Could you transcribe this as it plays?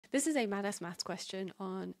This is a maths question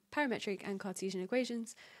on parametric and Cartesian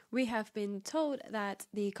equations. We have been told that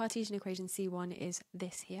the Cartesian equation C1 is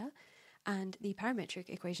this here, and the parametric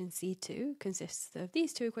equation C2 consists of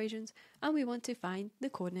these two equations, and we want to find the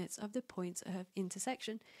coordinates of the points of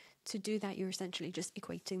intersection. To do that, you're essentially just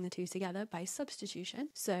equating the two together by substitution.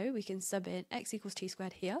 So we can sub in x equals t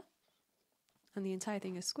squared here, and the entire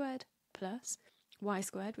thing is squared, plus y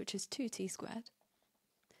squared, which is 2t squared.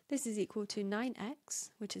 This is equal to 9x,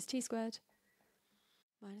 which is t squared,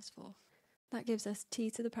 minus 4. That gives us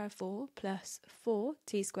t to the power of 4 plus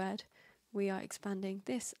 4t squared. We are expanding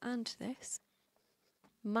this and this.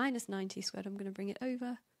 Minus 9t squared, I'm going to bring it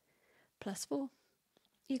over, plus 4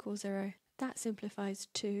 equals 0. That simplifies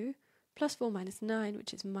to plus 4 minus 9,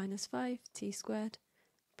 which is minus 5t squared,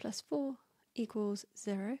 plus 4 equals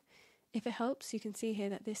 0. If it helps, you can see here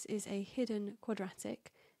that this is a hidden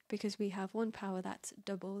quadratic, because we have one power that's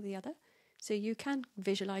double the other. So you can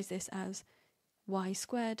visualize this as y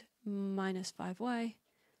squared minus 5y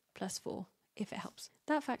plus 4, if it helps.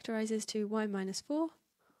 That factorizes to y minus 4,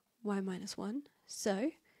 y minus 1.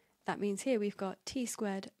 So that means here we've got t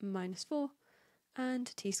squared minus 4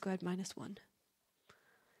 and t squared minus 1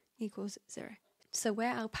 equals 0. So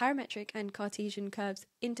where our parametric and Cartesian curves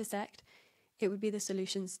intersect, it would be the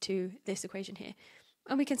solutions to this equation here.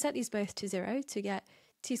 And we can set these both to 0 to get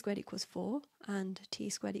t squared equals 4 and t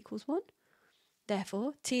squared equals 1.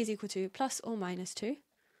 Therefore, t is equal to plus or minus 2,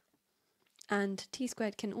 and t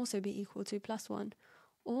squared can also be equal to plus 1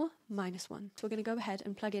 or minus 1. So we're going to go ahead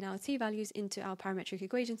and plug in our t values into our parametric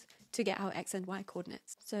equations to get our x and y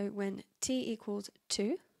coordinates. So when t equals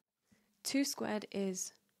 2, 2 squared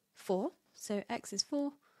is 4, so x is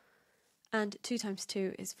 4, and 2 times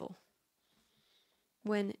 2 is 4.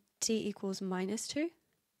 When t equals minus 2,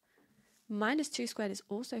 minus 2 squared is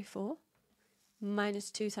also 4. Minus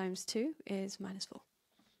 2 times 2 is minus 4.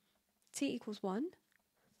 T equals 1.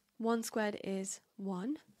 1 squared is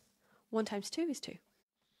 1. 1 times 2 is 2.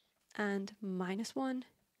 And minus 1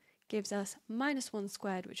 gives us minus 1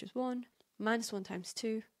 squared, which is 1. Minus 1 times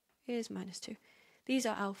 2 is minus 2. These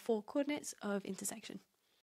are our 4 coordinates of intersection.